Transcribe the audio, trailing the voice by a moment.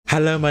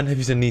Hello my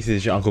nephews and nieces,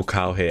 it's your Uncle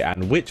Kyle here,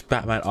 and which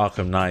Batman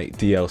Arkham Knight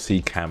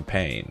DLC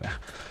campaign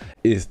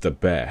is the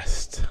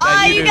best?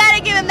 Oh, you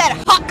gotta give him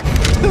that huck!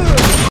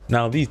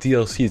 Now these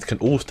DLCs can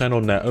all stand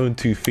on their own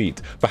 2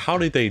 feet, but how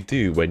did they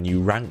do when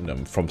you rank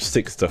them from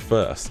 6th to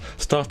 1st,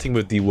 starting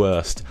with the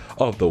worst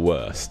of the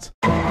worst?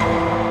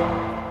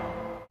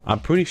 I'm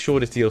pretty sure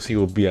this DLC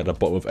will be at the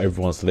bottom of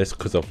everyone's list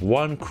because of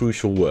one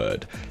crucial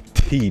word: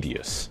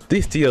 tedious.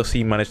 This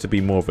DLC managed to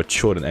be more of a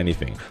chore than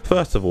anything.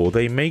 First of all,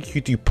 they make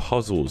you do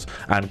puzzles,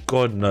 and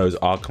God knows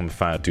Arkham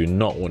fans do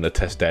not want to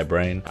test their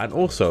brain. And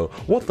also,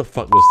 what the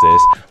fuck was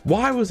this?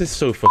 Why was this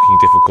so fucking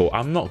difficult?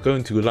 I'm not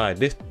going to lie,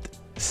 this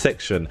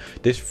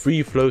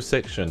free flow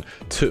section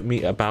took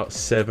me about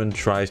 7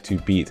 tries to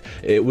beat.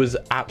 It was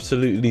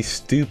absolutely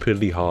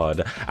stupidly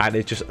hard, and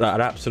it's just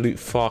an absolute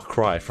far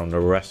cry from the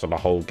rest of the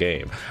whole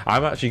game.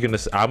 I'm actually gonna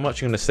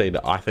say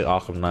that I think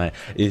Arkham Knight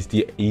is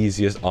the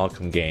easiest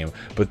Arkham game,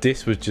 but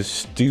this was just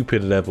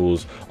stupid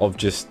levels of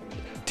just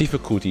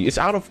difficulty. It's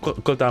out of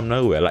goddamn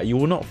nowhere. Like, you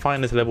will not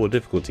find this level of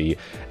difficulty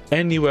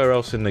anywhere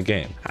else in the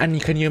game. And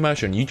can you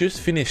imagine, you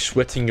just finished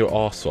sweating your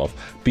ass off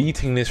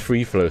beating this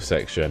free flow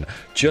section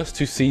just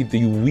to see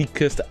the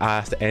weakest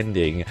ass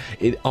ending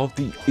of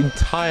the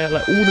entire,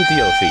 like, all the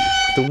DLC.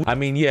 I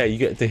mean, yeah, you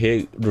get to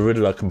hear the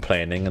Riddler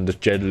complaining and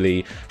just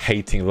generally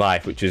hating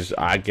life, which is,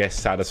 I guess,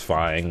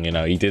 satisfying. You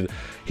know, he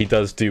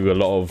does do a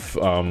lot of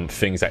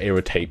things that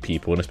irritate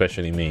people, and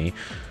especially me.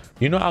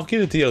 You know, I'll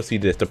give the DLC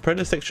this. The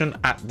Predator section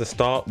at the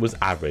start was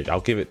average.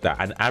 I'll give it that.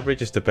 And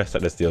average is the best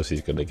that this DLC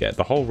is going to get.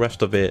 The whole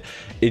rest of it,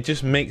 it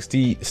just makes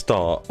the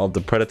start of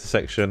the Predator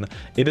section,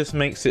 it just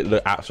makes it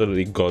look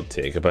absolutely god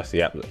tier compared to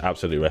the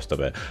absolute rest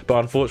of it. But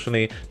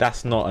unfortunately,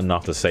 that's not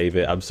enough to save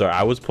it. I'm sorry.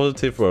 I was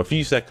positive for a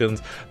few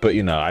seconds, but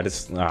you know,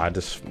 it's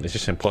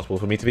just impossible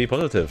for me to be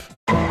positive.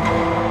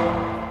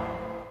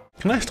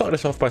 Can I start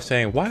this off by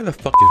saying, why the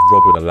fuck is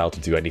Robin allowed to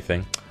do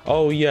anything?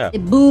 Oh yeah.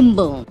 Boom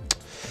boom.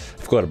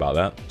 Forgot about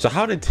that. So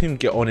how did Tim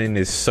get on in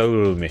his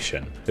solo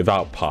mission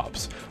without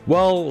Pops?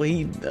 Well,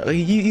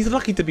 he's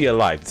lucky to be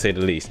alive, to say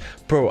the least.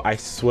 Bro, I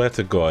swear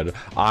to God,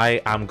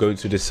 I am going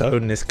to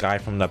disown this guy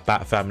from the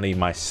Bat family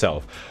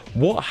myself.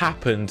 What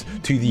happened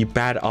to the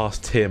badass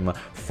Tim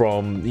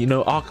from, you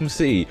know, Arkham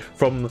City,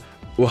 from,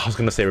 well, I was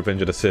gonna say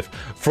Revenge of the Sith,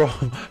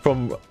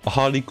 from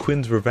Harley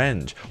Quinn's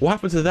Revenge? What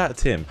happened to that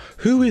Tim?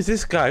 Who is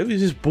this guy? Who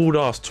is this bald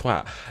ass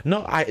twat?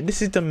 No,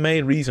 this is the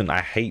main reason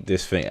I hate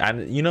this thing.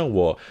 And you know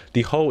what?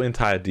 The whole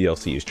entire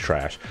DLC is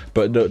trash.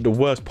 But the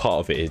worst part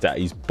of it is that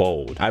he's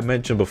bald. I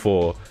mentioned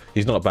before,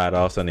 he's not a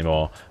badass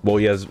anymore. Well,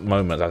 he has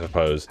moments, I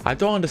suppose. I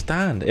don't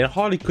understand. In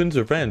Harley Quinn's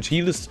Revenge,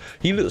 he looks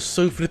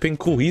so flipping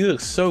cool. He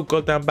looks so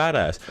goddamn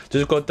badass.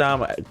 Just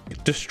goddamn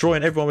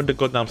destroying everyone with the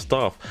goddamn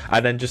stuff,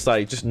 and then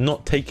just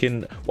not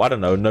taking, well, I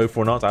don't know, no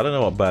for an answer. I don't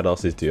know what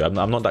badasses do. I'm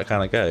not that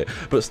kind of guy.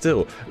 But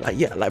still, like,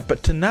 yeah, like,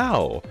 but to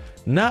now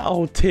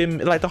Tim,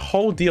 like, the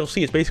whole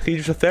DLC is basically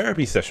just a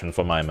therapy session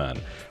for my man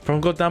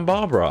from goddamn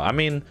Barbara. I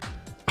mean,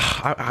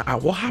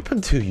 what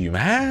happened to you,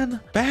 man?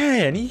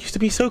 Man, you used to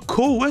be so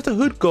cool. Where's the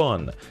hood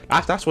gone?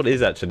 That's what it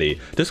is, actually.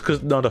 Just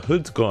because now the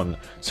hood's gone,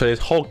 so his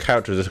whole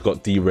character just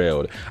got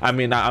derailed. I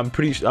mean, I'm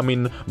pretty sure, I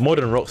mean,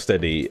 Modern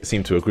Rocksteady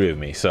seem to agree with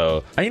me.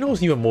 So, and you know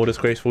what's even more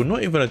disgraceful?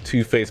 Not even a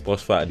Two-Face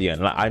boss fight at the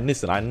end. Like,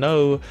 I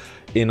know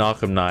in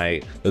Arkham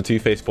Knight, the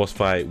Two-Face boss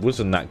fight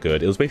wasn't that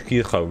good. It was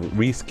basically like a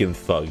reskin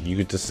thug. You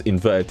could just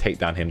inverted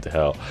takedown him to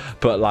hell.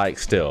 But like,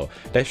 still,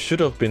 there should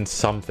have been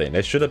something.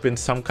 There should have been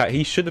some kind.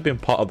 He should have been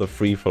part of the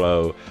free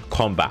flow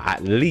combat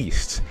at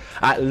least.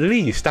 At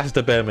least that's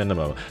the bare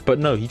minimum. But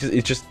no,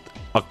 it's just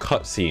a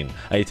cutscene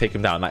and you take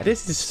him down. Like,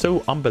 this is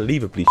so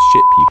unbelievably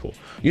shit, people.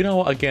 You know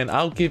what? Again,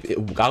 I'll give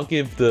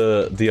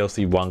the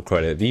DLC one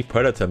credit. The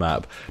Predator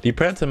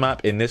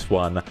map in this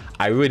one,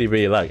 I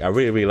really like. I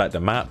really like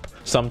the map.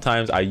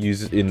 Sometimes I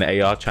use it in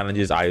the AR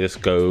challenges. I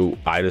just go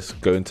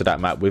into that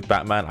map with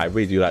Batman. I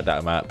really do like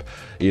that map.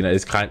 You know,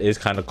 it's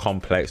kind of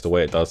complex the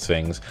way it does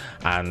things.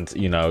 And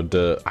you know,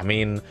 I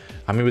mean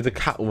with the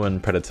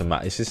Catwoman Predator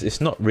map,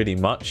 it's not really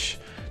much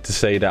to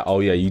say that,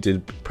 oh yeah, you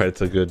did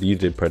Predator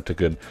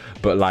good,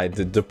 but like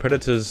the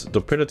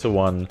Predator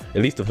one,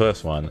 at least the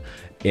first one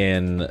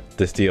in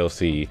this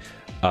DLC,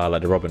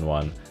 like the Robin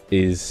one,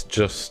 is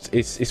just,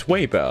 it's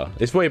way better.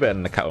 It's way better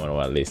than the Catwoman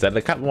one, at least. Like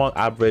the Catwoman one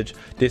average,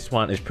 this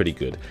one is pretty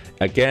good.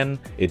 Again,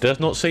 it does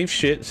not save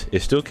shit.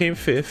 It still came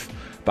 5th,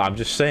 but I'm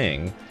just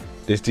saying,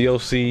 this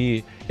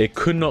DLC, it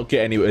could not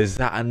get anywhere. Is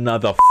that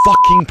another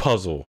fucking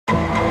puzzle?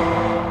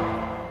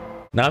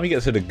 Now we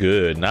get to the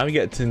good. Now we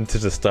get into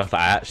the stuff that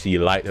I actually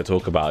like to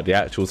talk about. The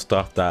actual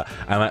stuff that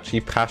I'm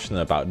actually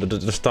passionate about.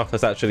 The stuff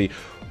that's actually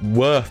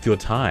worth your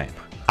time.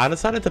 I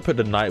decided to put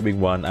the Nightwing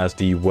one as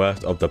the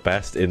worst of the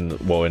best in,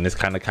 well, in this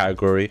kind of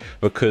category,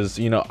 because,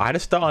 you know, I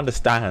just don't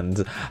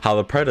understand how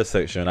the Predator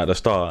section at the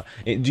start,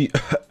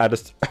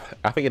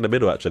 I think in the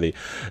middle actually,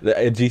 the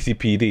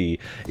GCPD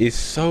is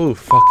so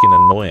fucking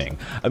annoying.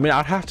 I mean,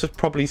 I'd have to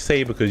probably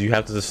say because you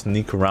have to just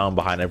sneak around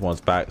behind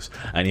everyone's backs,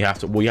 and you have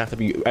to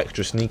be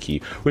extra sneaky,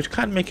 which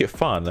can make it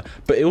fun,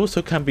 but it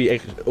also can be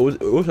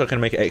also can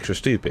make it extra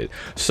stupid.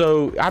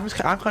 So I'm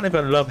kind of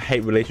in a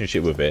love-hate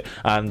relationship with it,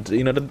 and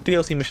you know, the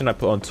DLC mission I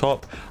put on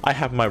top, I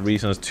have my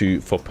reasons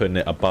for putting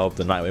it above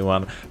the Nightwing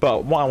one,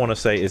 but what I want to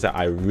say is that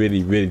I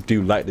really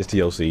do like this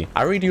DLC.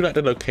 I really do like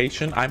the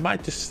location. I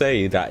might just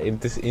say that in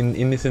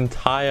this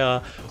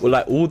entire, well,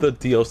 like all the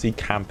DLC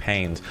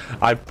campaigns,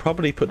 I'd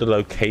probably put the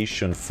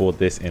location for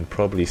this in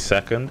probably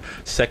second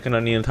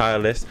on the entire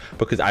list,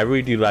 because I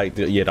really do like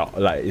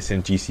like it's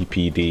in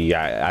GCPD.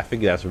 I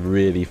think that's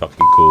really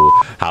fucking cool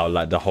how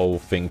like the whole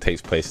thing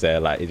takes place there,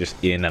 like it's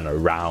just in and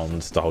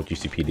around the whole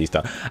GCPD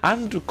stuff.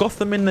 And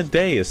Gotham in the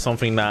Day is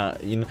something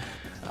that, you know,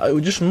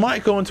 it just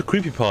might go into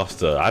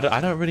creepypasta.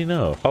 I don't really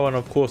know. Oh, and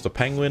of course the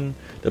Penguin.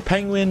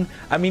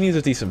 I mean, he's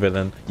a decent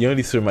villain. You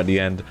only saw him at the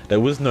end. There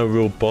was no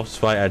real boss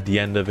fight at the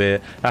end of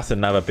it. That's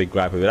another big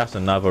gripe of it. That's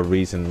another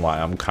reason why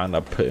I'm kind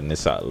of putting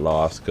this at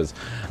last, because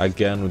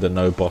again, with the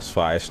no boss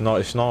fight, it's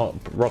not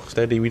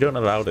Rocksteady. We don't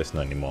allow this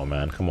anymore,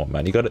 man. Come on,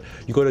 man. You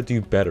gotta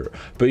do better.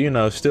 But you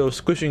know, still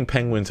squishing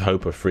Penguin's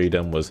hope of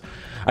freedom was,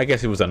 I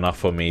guess it was enough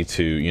for me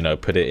to, you know,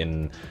 put it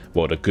in,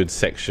 well, the good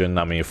section.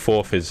 I mean,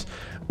 fourth is,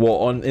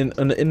 well,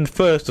 in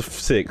first of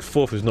six,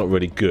 fourth is not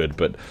really good,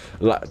 but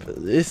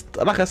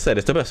like I said,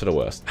 it's the best of the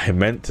worst. I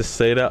meant to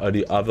say that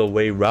the other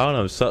way round.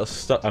 I'm so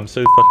fucking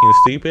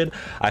stupid.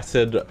 I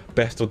said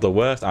best of the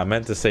worst. I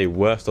meant to say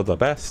worst of the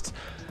best.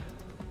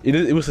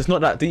 It's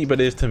not that deep, but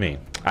it is to me.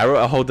 I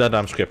wrote a whole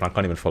damn script and I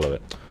can't even follow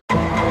it.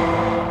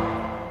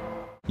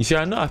 You see,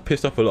 I know I've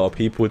pissed off a lot of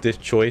people with this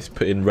choice,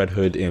 putting Red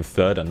Hood in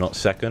third and not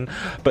second,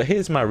 but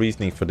here's my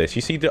reasoning for this.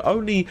 You see, the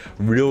only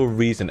real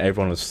reason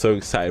everyone is so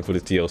excited for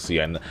this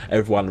DLC and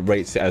everyone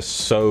rates it as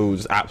so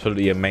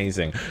absolutely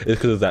amazing is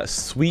because of that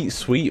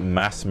sweet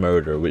mass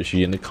murder, which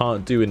you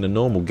can't do in the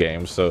normal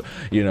game. So,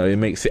 you know, it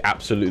makes it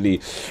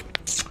absolutely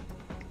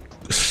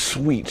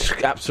sweet,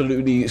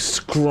 absolutely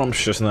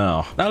scrumptious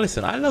now. Now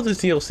listen, I love this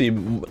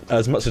DLC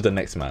as much as the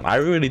next man. I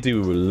really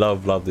do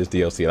love this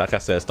DLC. Like I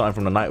said, starting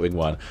from the Nightwing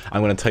one,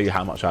 I'm going to tell you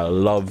how much I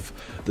love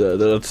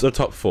the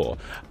top four.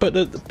 But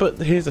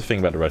here's the thing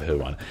about the Red Hood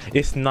one.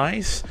 It's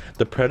nice.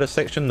 The Predator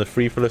section, the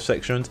free flow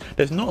sections,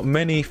 there's not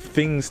many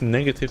things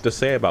negative to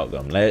say about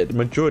them. Like, the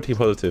majority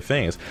positive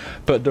things.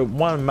 But the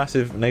one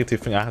massive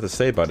negative thing I have to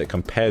say about it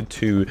compared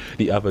to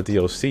the other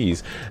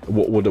DLCs,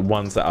 what were the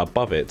ones that are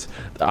above it,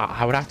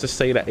 I would have to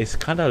say that it's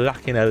kind of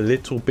lacking a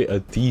little bit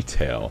of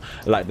detail,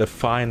 like the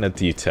finer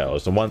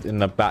details, the ones in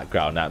the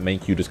background that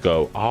make you just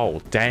go,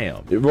 oh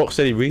damn.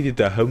 Rocksteady really did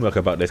their homework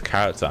about this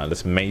character and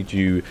just made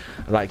you,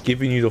 like,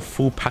 giving you the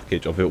full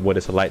package of it, what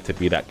it's like to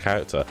be that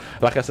character.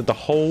 Like I said, the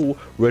whole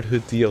Red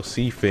Hood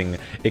DLC thing,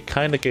 it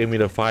kind of gave me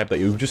the vibe that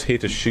you're just here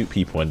to shoot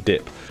people and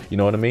dip. You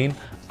know what I mean?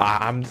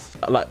 I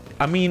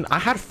mean, I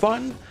had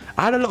fun.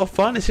 I had a lot of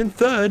fun. It's in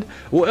third.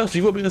 What else do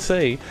you want me to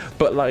say?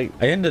 But like, at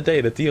the end of the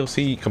day, the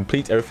DLC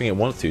completes everything it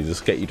wants to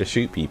just get you to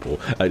shoot people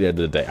at the end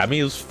of the day. I mean,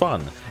 it was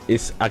fun.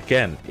 It's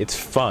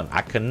fun.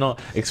 I cannot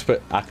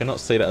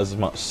say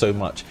that so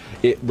much.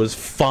 It was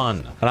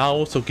fun. And I'll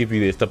also give you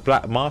this, the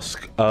Black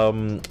Mask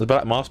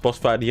boss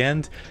fight at the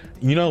end.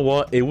 You know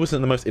what? It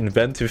wasn't the most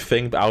inventive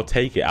thing, but I'll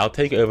take it. I'll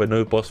take it over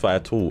no boss fight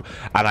at all.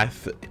 And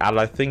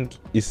I think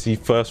it's the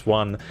first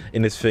one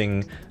in this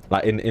thing,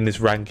 like in this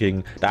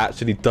ranking, that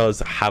actually does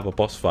have a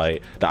boss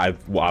fight that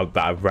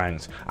I've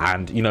ranked.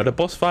 And you know, the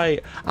boss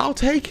fight, I'll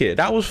take it.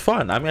 That was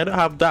fun. I mean,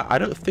 I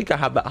don't think I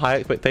have that high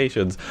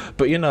expectations,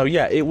 but you know,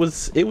 yeah, it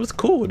was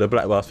cool, the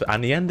Black Mask,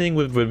 and the ending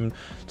with him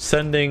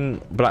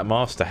sending Black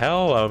Mask to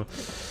hell.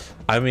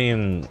 I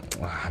mean,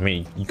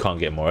 you can't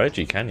get more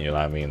edgy, can you?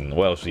 I mean,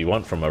 what else do you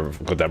want from a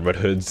goddamn Red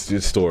Hood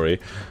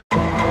story?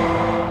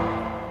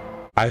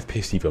 I've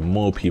pissed even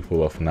more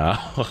people off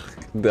now.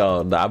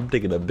 No, I'm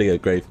digging a bigger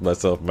grave for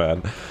myself,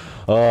 man.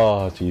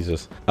 Oh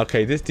Jesus.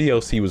 Okay, this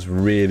DLC was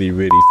really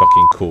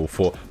fucking cool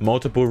for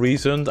multiple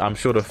reasons. I'm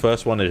sure the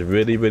first one is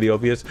really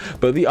obvious,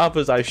 but the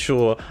others I'm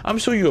sure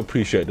you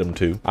appreciate them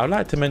too. I'd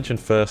like to mention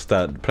first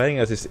that playing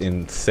as this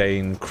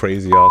insane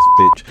crazy ass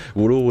bitch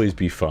will always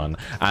be fun,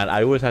 and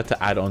I always had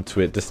to add on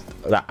to it, just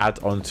add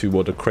on to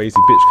what the crazy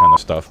bitch kind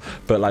of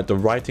stuff. But like the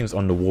writings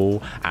on the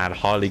wall and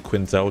Harley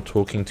Quinzel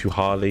talking to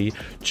Harley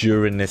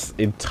during this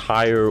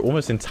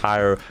almost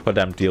entire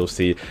goddamn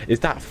DLC is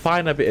that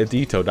finer bit of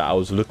detail that I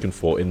was looking looking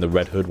for in the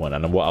Red Hood one,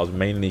 and what I was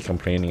mainly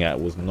complaining at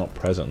was not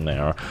present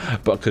there.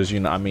 But because, you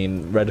know, I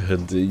mean, Red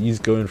Hood, he's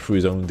going through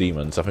his own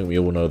demons. I think we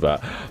all know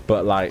that.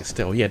 But like,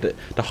 still, yeah,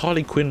 the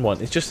Harley Quinn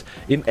one, it's just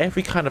in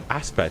every kind of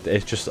aspect,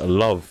 it's just a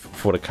love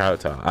for the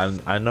character.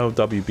 And I know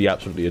WB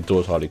absolutely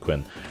adores Harley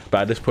Quinn,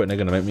 but at this point they're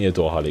gonna make me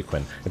adore Harley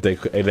Quinn if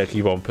they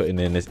keep on putting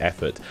in this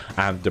effort.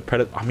 And the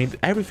Predator, I mean,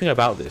 everything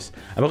about this,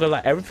 I'm not gonna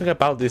lie, everything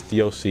about this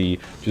DLC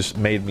just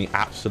made me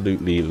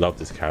absolutely love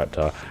this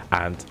character.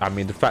 And I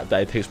mean, the fact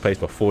that it takes place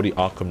before the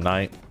Arkham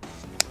Knight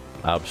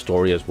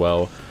story as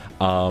well,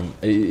 I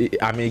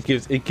mean,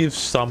 it gives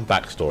some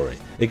backstory,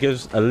 it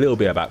gives a little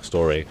bit of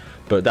backstory,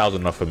 but that was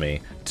enough for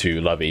me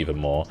to love it even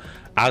more.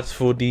 As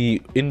for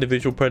the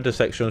individual Predator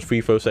sections,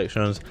 free throw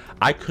sections,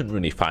 I couldn't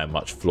really find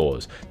much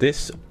flaws.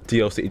 This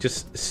DLC is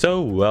just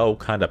so well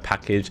kind of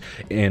packaged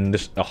in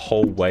just a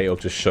whole way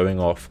of just showing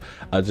off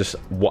just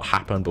what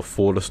happened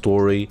before the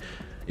story.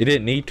 It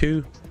didn't need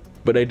to,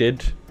 but they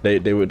did.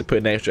 They would put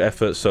in extra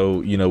effort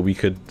so, you know, we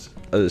could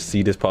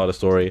see this part of the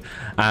story.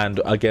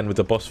 And again, with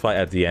the boss fight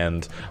at the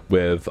end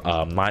with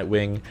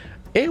Nightwing,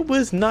 it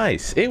was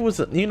nice. It was,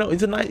 you know,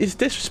 it's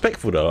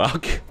disrespectful though.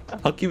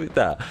 I'll give it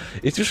that.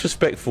 It's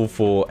disrespectful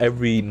for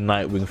every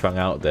Nightwing fan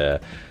out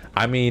there.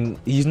 I mean,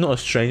 he's not a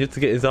stranger to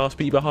get his ass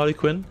beat by Harley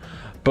Quinn,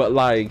 but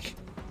like,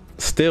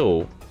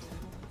 still,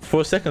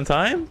 for a second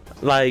time,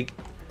 like,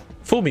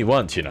 fool me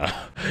once, you know.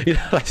 You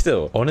know, like,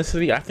 still,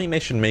 honestly, I think they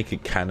should make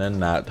it canon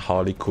that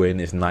Harley Quinn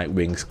is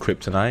Nightwing's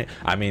kryptonite.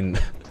 I mean,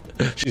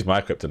 she's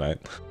my kryptonite.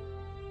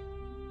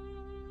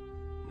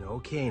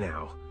 Okay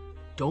now,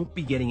 don't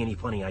be getting any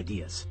funny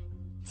ideas.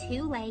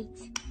 Too late.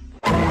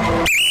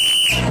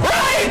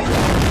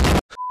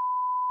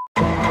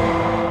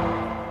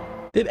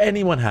 Did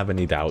anyone have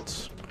any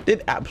doubts?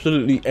 Did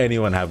absolutely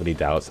anyone have any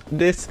doubts?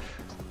 This,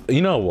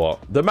 you know what,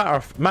 the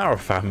matter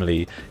of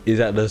family is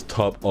at the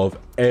top of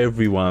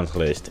everyone's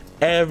list.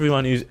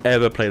 Everyone who's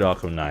ever played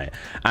Arkham Knight,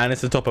 and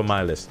it's the top of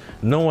my list.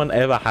 No one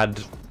ever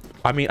had,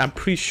 I mean, I'm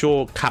pretty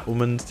sure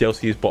Catwoman's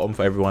DLC is bottom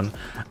for everyone,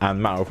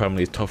 and Matter of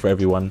Family is top for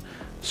everyone.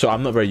 So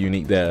I'm not very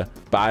unique there,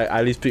 but I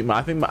at least think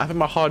my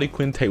Harley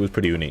Quinn take was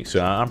pretty unique,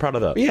 so I'm proud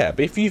of that. But yeah,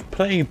 but if you've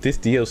played this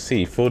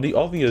DLC for the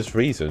obvious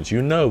reasons,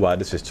 you know why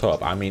this is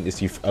top. I mean, it's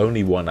the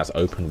only one that's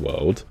open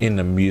world in an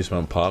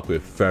amusement park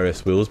with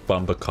Ferris wheels,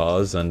 bumper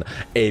cars, and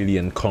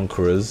alien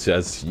conquerors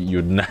as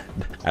your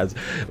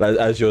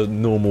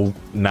normal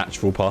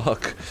natural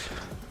park.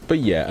 But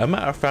yeah, A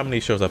Matter of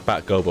Family shows a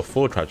Batgirl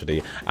before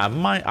tragedy, and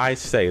might I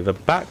say, the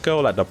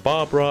Batgirl, like the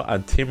Barbara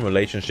and Tim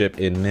relationship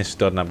in this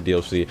Dodnam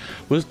DLC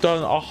was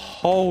done a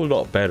whole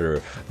lot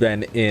better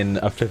than in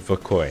A Flip of a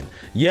Coin.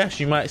 Yes,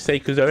 you might say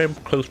because they're in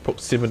close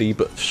proximity,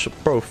 but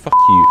bro, fuck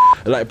you.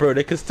 Like, bro,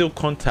 they can still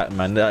contact,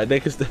 man.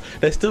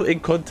 They're still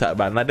in contact,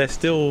 man. Like, they're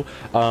still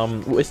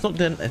it's not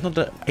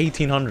the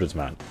 1800s,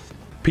 man.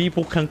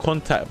 People can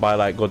contact by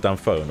like goddamn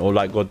phone or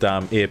like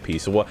goddamn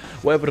earpiece or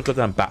whatever the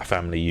goddamn Bat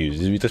family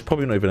uses. There's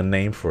probably not even a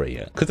name for it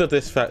yet. Because of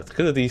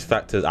these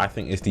factors, I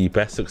think it's the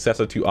best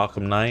successor to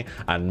Arkham Knight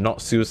and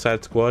not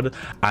Suicide Squad.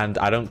 And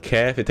I don't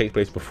care if it takes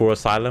place before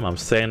Asylum. I'm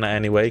saying that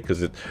anyway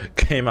because it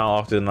came out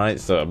after the night.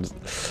 So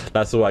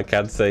that's all I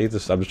can say. I'm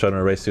just trying to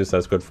erase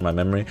Suicide Squad from my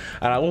memory.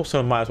 And I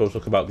also might as well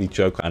talk about the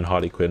Joker and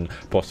Harley Quinn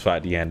boss fight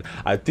at the end.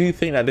 I do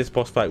think that this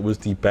boss fight was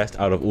the best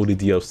out of all the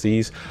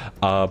DLCs.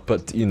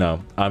 But you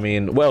know, I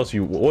mean, what else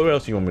you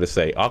want me to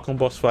say? Arkham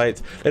boss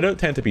fights, they don't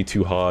tend to be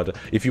too hard.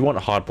 If you want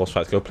hard boss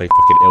fights, go play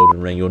fucking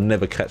Elden Ring. You'll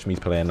never catch me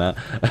playing that.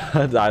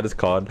 I just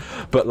can't.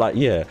 But like,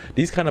 yeah,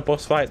 these kind of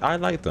boss fights, I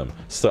like them.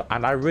 So,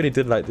 and I really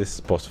did like this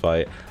boss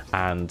fight.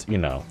 And you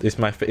know, it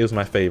was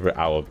my favorite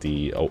out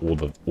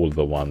of all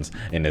the ones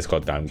in this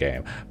goddamn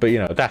game. But you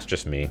know, that's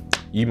just me.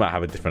 You might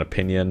have a different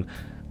opinion.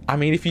 I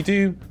mean, if you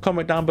do,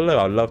 comment down below.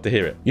 I'd love to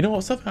hear it. You know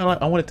what? Something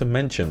I wanted to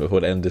mention before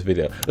the end of this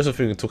video. That's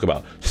something we can talk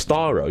about.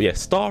 Starro. Yeah,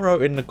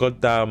 Starro in the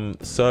goddamn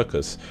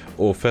circus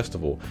or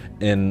festival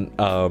in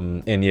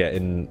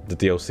the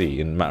DLC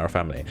in Matter of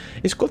Family.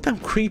 It's goddamn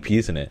creepy,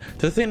 isn't it?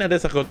 To think that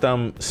there's a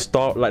goddamn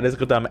there's a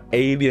goddamn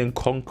alien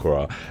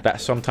conqueror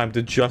that sometimes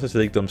the Justice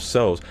League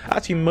themselves,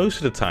 actually most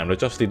of the time the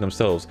Justice League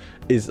themselves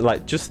is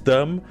like just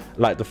them,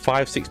 like the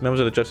 5-6 members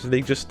of the Justice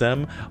League, just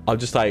them are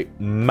just like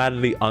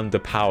madly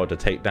underpowered to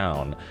take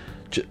down.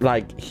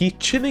 Like he's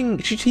chilling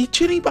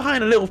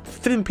behind a little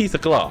thin piece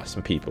of glass,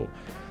 and people,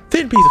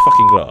 thin piece of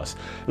fucking glass.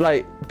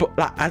 Like, but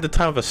like at the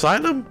time of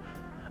Asylum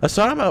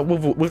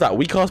with that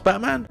weak ass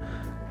Batman.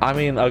 I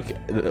mean, okay,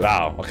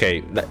 wow,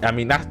 okay. I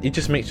mean, that it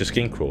just makes your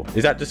skin crawl.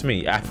 Is that just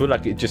me? I feel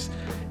like it's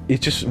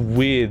just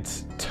weird,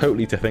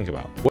 totally to think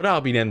about. Well, that'll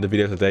be the end of the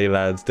video today,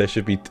 lads. There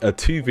should be 2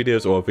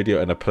 videos or a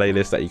video and a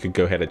playlist that you could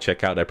go ahead and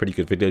check out. They're pretty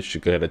good videos. You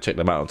should go ahead and check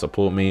them out and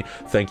support me.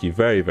 Thank you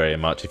very, very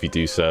much if you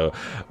do so.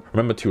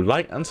 Remember to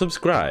like and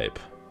subscribe,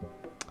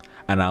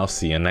 and I'll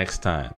see you next time.